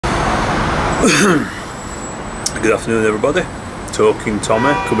Good afternoon everybody, Talking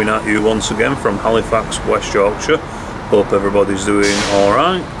Tommy coming at you once again from Halifax, West Yorkshire. Hope everybody's doing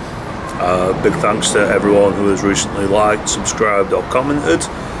alright. Big thanks to everyone who has recently liked, subscribed or commented.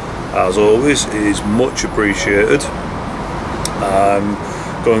 As always, it is much appreciated. I'm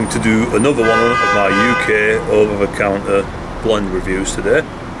going to do another one of my UK over-the-counter blend reviews today.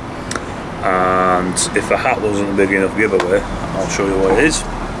 And if a hat wasn't a big enough giveaway, I'll show you what it is.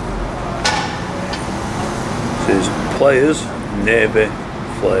 This is Players Navy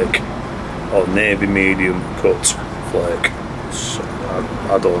Flake, or Navy Medium Cut Flake. So,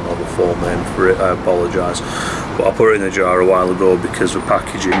 I don't know the full name for it, I apologise. But I put it in a jar a while ago because the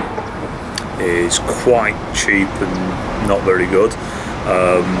packaging is quite cheap and not very good.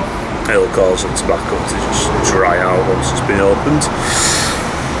 It'll cause the tobacco to just dry out once it's been opened.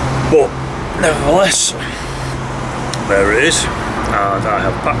 But nevertheless, there it is, and I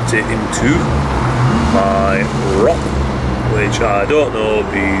have packed it into my rock, which I don't know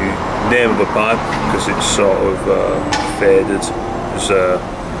the name of the pipe because it's sort of faded.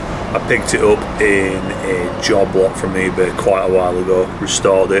 I picked it up in a job lot from eBay quite a while ago,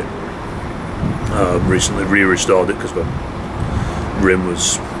 restored it, recently re-restored it because the rim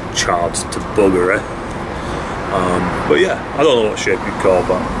was charred to buggery. But yeah, I don't know what shape you'd call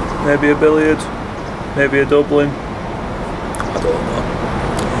that. Maybe a billiard, maybe a Dublin, I don't know.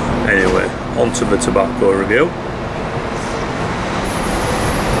 Anyway, on to the tobacco review.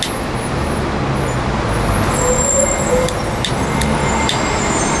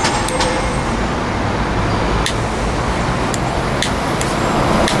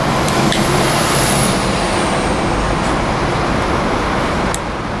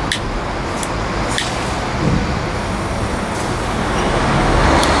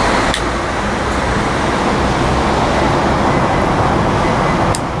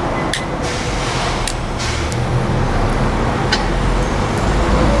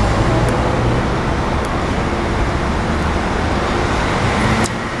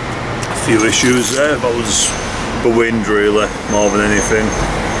 Few issues there. That was the wind really, more than anything.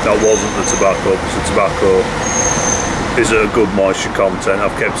 That wasn't the tobacco, because the tobacco is a good moisture content.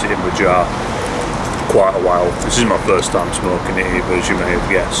 I've kept it in the jar quite a while. This is my first time smoking it either, as you may have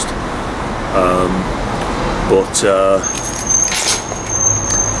guessed.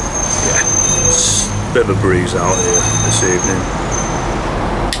 Yeah, it's a bit of a breeze out here this evening.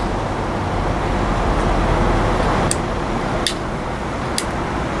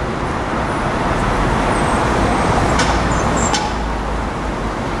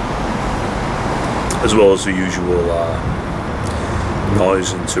 As well as the usual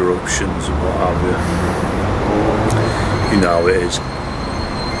noise interruptions and what have you. You know how it is.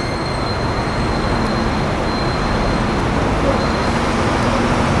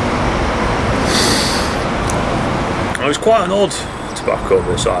 It's quite an odd tobacco,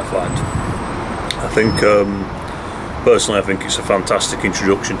 this, I find. I think, personally, I think it's a fantastic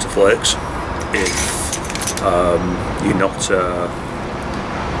introduction to flakes. If you're not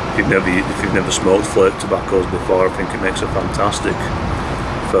if you've never smoked flake tobaccos before, I think it makes a fantastic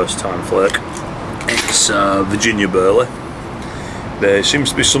first time flake. It's Virginia Burley. There seems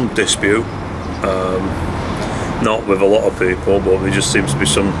to be some dispute, not with a lot of people, but there just seems to be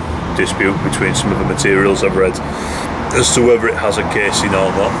some dispute between some of the materials I've read as to whether it has a casing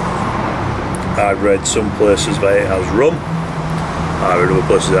or not. I've read some places that it has rum, I've read other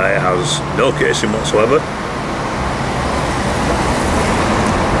places that it has no casing whatsoever.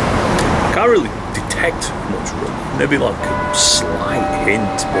 I can't really detect much rum, maybe like a slight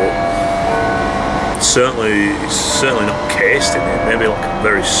hint, but it's certainly not cased in it, maybe like a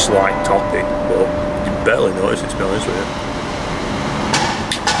very slight topping, but you barely notice it, to be honest with you.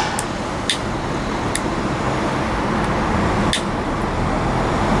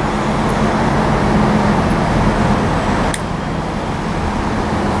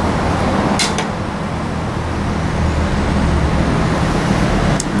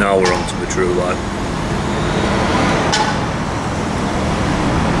 Now we're on to the true light.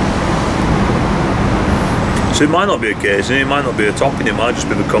 So it might not be a casing, it might not be a topping, it might just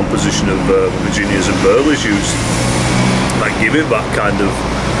be the composition of Virginias and Burleys used that give it that kind of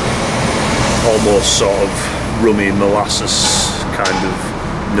almost sort of rummy molasses kind of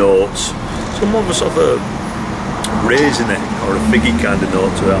notes. Some of a sort of a raisin or a figgy kind of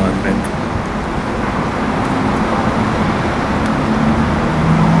note to it, I think.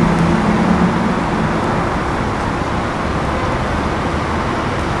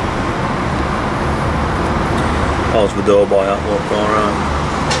 How's the door boy at? Look, alright.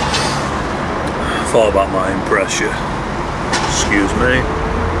 Thought about my impression. Excuse me.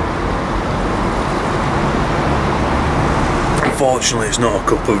 Unfortunately, it's not a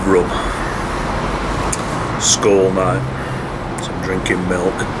cup of rum. School night, so I'm drinking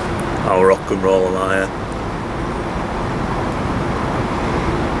milk. How rock and roll am I here?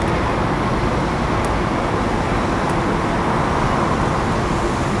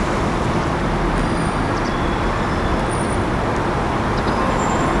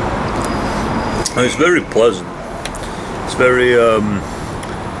 And it's very pleasant. It's very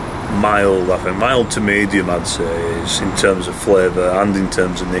mild, I think. Mild to medium, I'd say, is in terms of flavour and in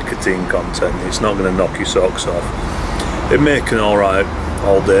terms of nicotine content. It's not going to knock your socks off. It'd make an alright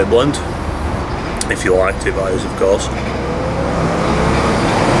all-day blend, if you liked it, that is, of course.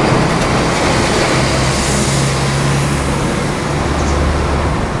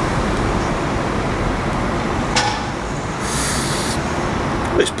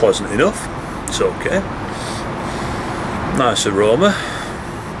 It's pleasant enough. It's okay. Nice aroma.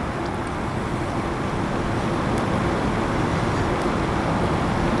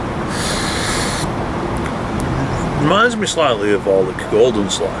 Reminds me slightly of All the Golden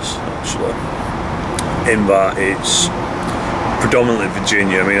Slice, actually, in that it's predominantly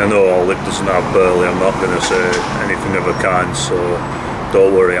Virginia. I mean, I know All doesn't have burley, I'm not going to say anything of a kind, so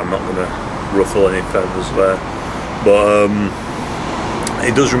don't worry, I'm not going to ruffle any feathers there. But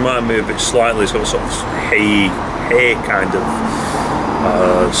it does remind me of it slightly. It's got a sort of hay kind of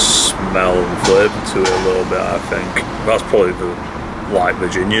smell and flavour to it a little bit, I think. That's probably the light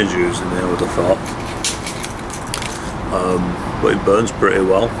Virginia's using there, I would have thought. But it burns pretty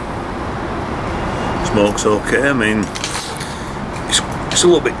well. Smoke's okay. I mean, it's a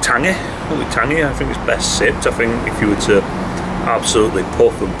little bit tangy. I think it's best sipped. I think if you were to absolutely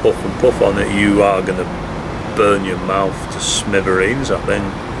puff and puff and puff on it, you are going to burn your mouth to smithereens, I think.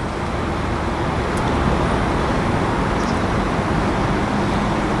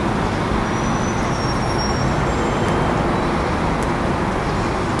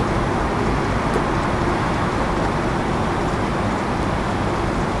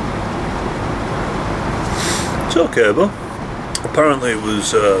 It's okay though. Apparently it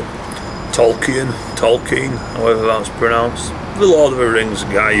was Tolkien, however that's pronounced. The Lord of the Rings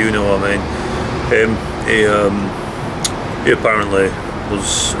guy, you know what I mean. He apparently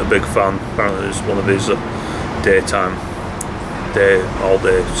was a big fan. Apparently it was one of his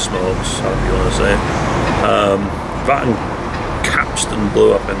all-day smokes, however you want to say it. That and Capstan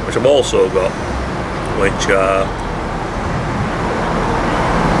Blue, I think, which I've also got, which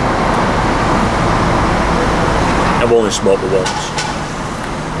I've only smoked it once.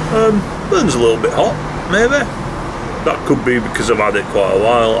 Burns a little bit hot, maybe. That could be because I've had it quite a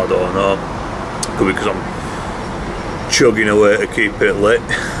while, I don't know. Could be because I'm chugging away to keep it lit.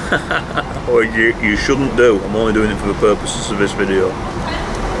 Or you shouldn't do. I'm only doing it for the purposes of this video.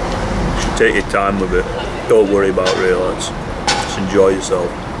 You should take your time with it. Don't worry about relays. Just enjoy yourself.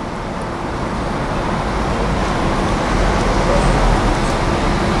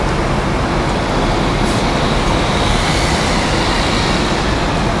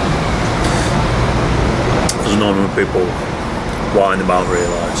 There's none of people whining about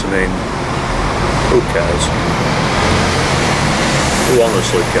relays. I mean, who cares? Who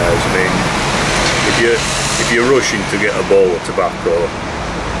honestly cares? I mean, if you're rushing to get a bowl of tobacco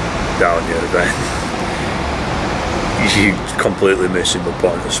down you, then you're completely missing the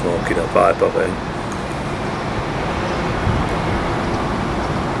point of smoking a pipe, I think.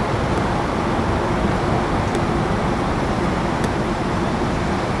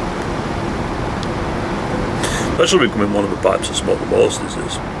 Especially becoming one of the pipes I smoke the most these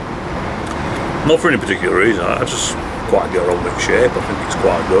days. Not for any particular reason, I just quite get on with shape. I think it's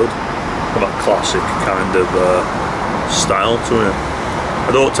quite good. Got that classic kind of style to it.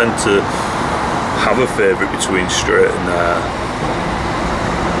 I don't tend to have a favourite between straight and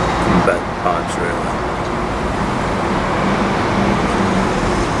bent pipes, really.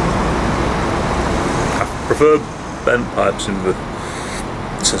 I prefer bent pipes in the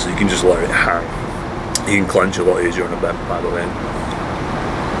sense that you can just let it hang. You can clench a lot easier on a bent pipe, I think.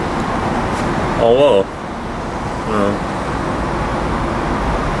 Although,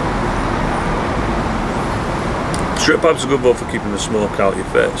 straight pipes are good though for keeping the smoke out your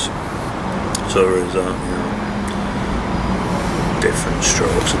face. So there is that, you know. Different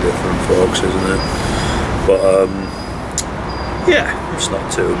strokes for different folks, isn't it? But yeah, it's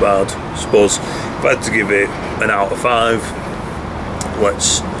not too bad. I suppose if I had to give it an out of 5,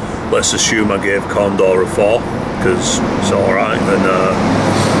 let's assume I gave Condor a 4 because it's alright, and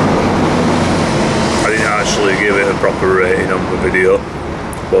I didn't actually give it a proper rating on the video,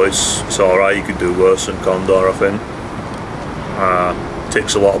 but it's alright. You could do worse than Condor, I think.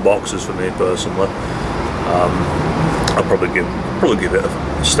 Ticks a lot of boxes for me personally. I'll probably give it a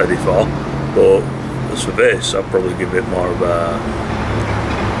steady 4. But as for this, I'd probably give it more of a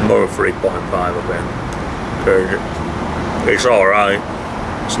 3.5, I think. It's all right.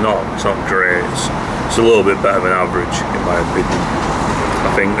 It's not great. It's a little bit better than average, in my opinion.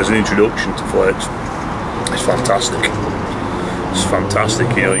 I think as an introduction to Flakes, it's fantastic. It's fantastic.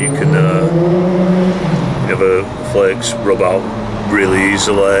 You know, you can have a Flakes rub out really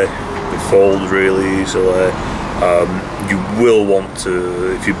easily. It folds really easily. You will want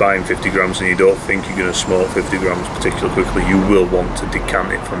to, if you're buying 50 grams and you don't think you're going to smoke 50 grams particularly quickly, you will want to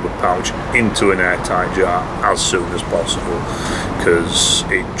decant it from the pouch into an airtight jar as soon as possible, because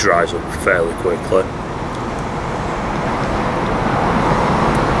it dries up fairly quickly.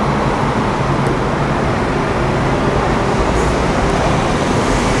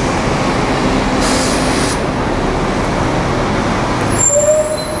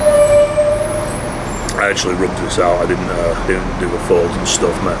 I actually rubbed this out. I didn't do a fold and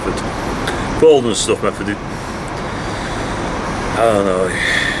stuff method. Fold and stuff method, I don't know.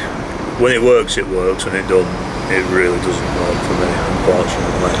 When it works, it works. When it doesn't, it really doesn't work for me,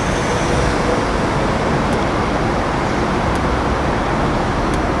 unfortunately.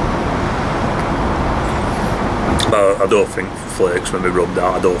 But I don't think Flakes, when they rubbed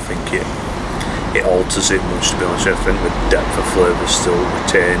out, I don't think it alters it much, to be honest. I think the depth of flavour is still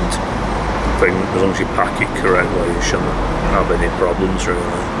retained. As long as you pack it correctly, you shouldn't have any problems, really.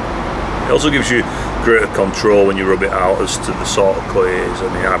 It also gives you greater control when you rub it out as to the sort of cut it is. I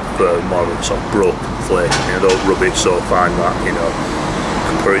mean, I prefer more of a sort of broken flake. I mean, I don't rub it so fine that, you know, you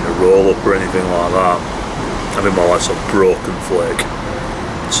can put it in a roll up or anything like that. I mean, more like sort of broken flake.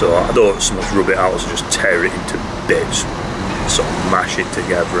 So I don't so much rub it out as just tear it into bits, sort of mash it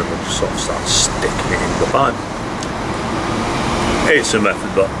together and then just sort of start sticking it in the pipe. It's a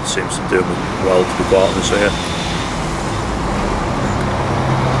method that seems to do me well, to be quite honest with you.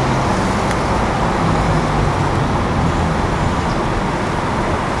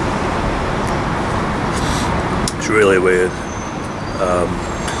 It's really weird.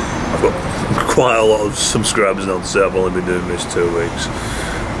 I've got quite a lot of subscribers now to say I've only been doing this 2 weeks.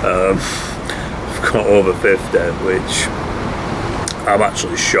 I've got over 50, which I'm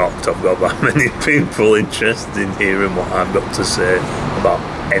actually shocked I've got that many people interested in hearing what I've got to say about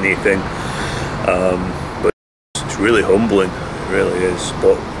anything. But it's really humbling, it really is.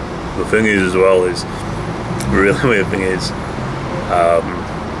 But the thing is as well is, the really weird thing is,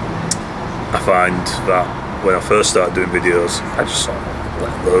 I find that when I first started doing videos, I just sort of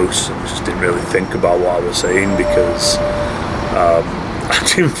let loose and just didn't really think about what I was saying, because I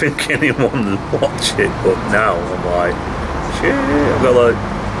didn't think anyone would watch it. But now I'm like, shit, I've got like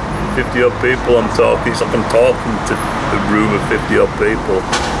 50 odd people I'm talking. It's like I'm talking to a room of 50 odd people.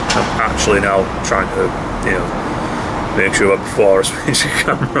 I'm actually now trying to, you know, make sure that before I switch the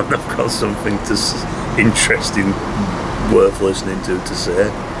camera and I've got something interesting, worth listening to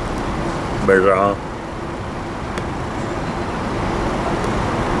say. Bizarre.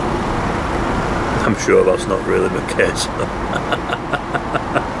 I'm sure that's not really the case.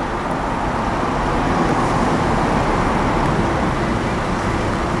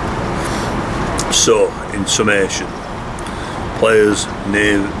 So, in summation, players,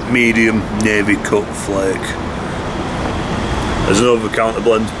 medium, navy cut flake. There's another counter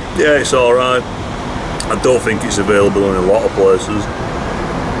blend. Yeah, it's alright. I don't think it's available in a lot of places.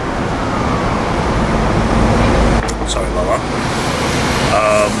 Sorry about that.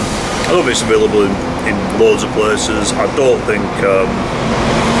 I don't think it's available in loads of places. I don't think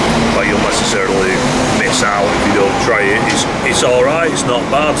that you'll necessarily miss out if you don't try it. It's alright, it's not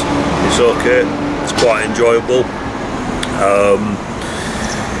bad, it's okay, it's quite enjoyable.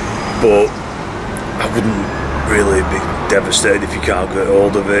 But I wouldn't really be devastated if you can't get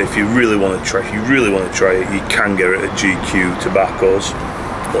hold of it. If you really want to try, it, you can get it at GQ Tobaccos.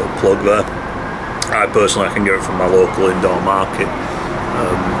 Little plug there. I personally can get it from my local indoor market.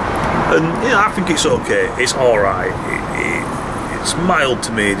 And yeah, I think it's okay. It's alright. It's mild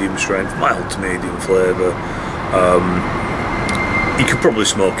to medium strength, mild to medium flavour. You could probably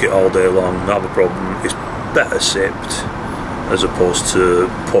smoke it all day long, not have a problem. It's better sipped as opposed to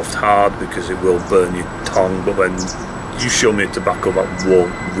puffed hard, because it will burn your tongue. But when you show me a tobacco, that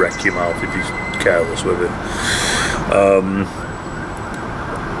won't wreck your mouth if you're careless with it.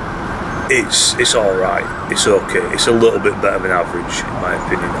 It's alright, it's okay, it's a little bit better than average in my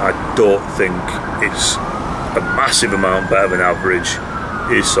opinion. I don't think it's a massive amount better than average.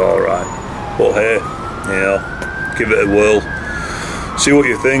 It's alright, but hey, you know, give it a whirl, see what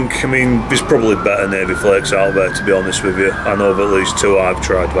you think. I mean, there's probably better Navy Flakes out there, to be honest with you. I know of at least 2 I've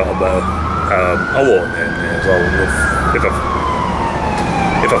tried that are better. I won't name names.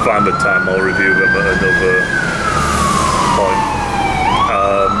 If I find the time, I'll review them at another point.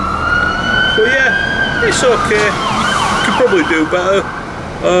 But yeah, it's okay. Could probably do better.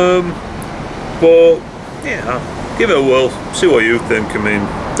 But yeah, give it a whirl. See what you think. I mean,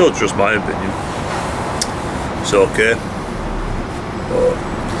 don't trust my opinion. It's okay. But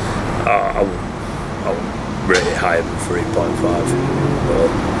I wouldn't rate it higher than 3.5. But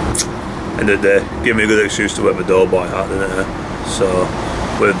end of the day, give me a good excuse to wear my Doughboy hat, didn't it? So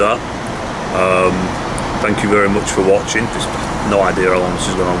with that, thank you very much for watching. Just no idea how long this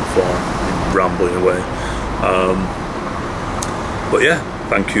is going on for. I'm rambling away. But yeah,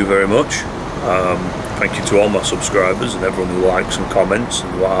 thank you very much. Thank you to all my subscribers and everyone who likes and comments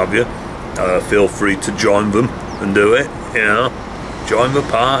and what have you. Feel free to join them and do it, you know, join the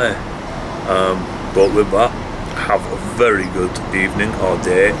party. But with that, have a very good evening or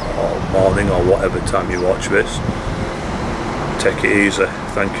day or morning or whatever time you watch this. Take it easy.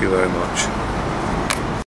 Thank you very much.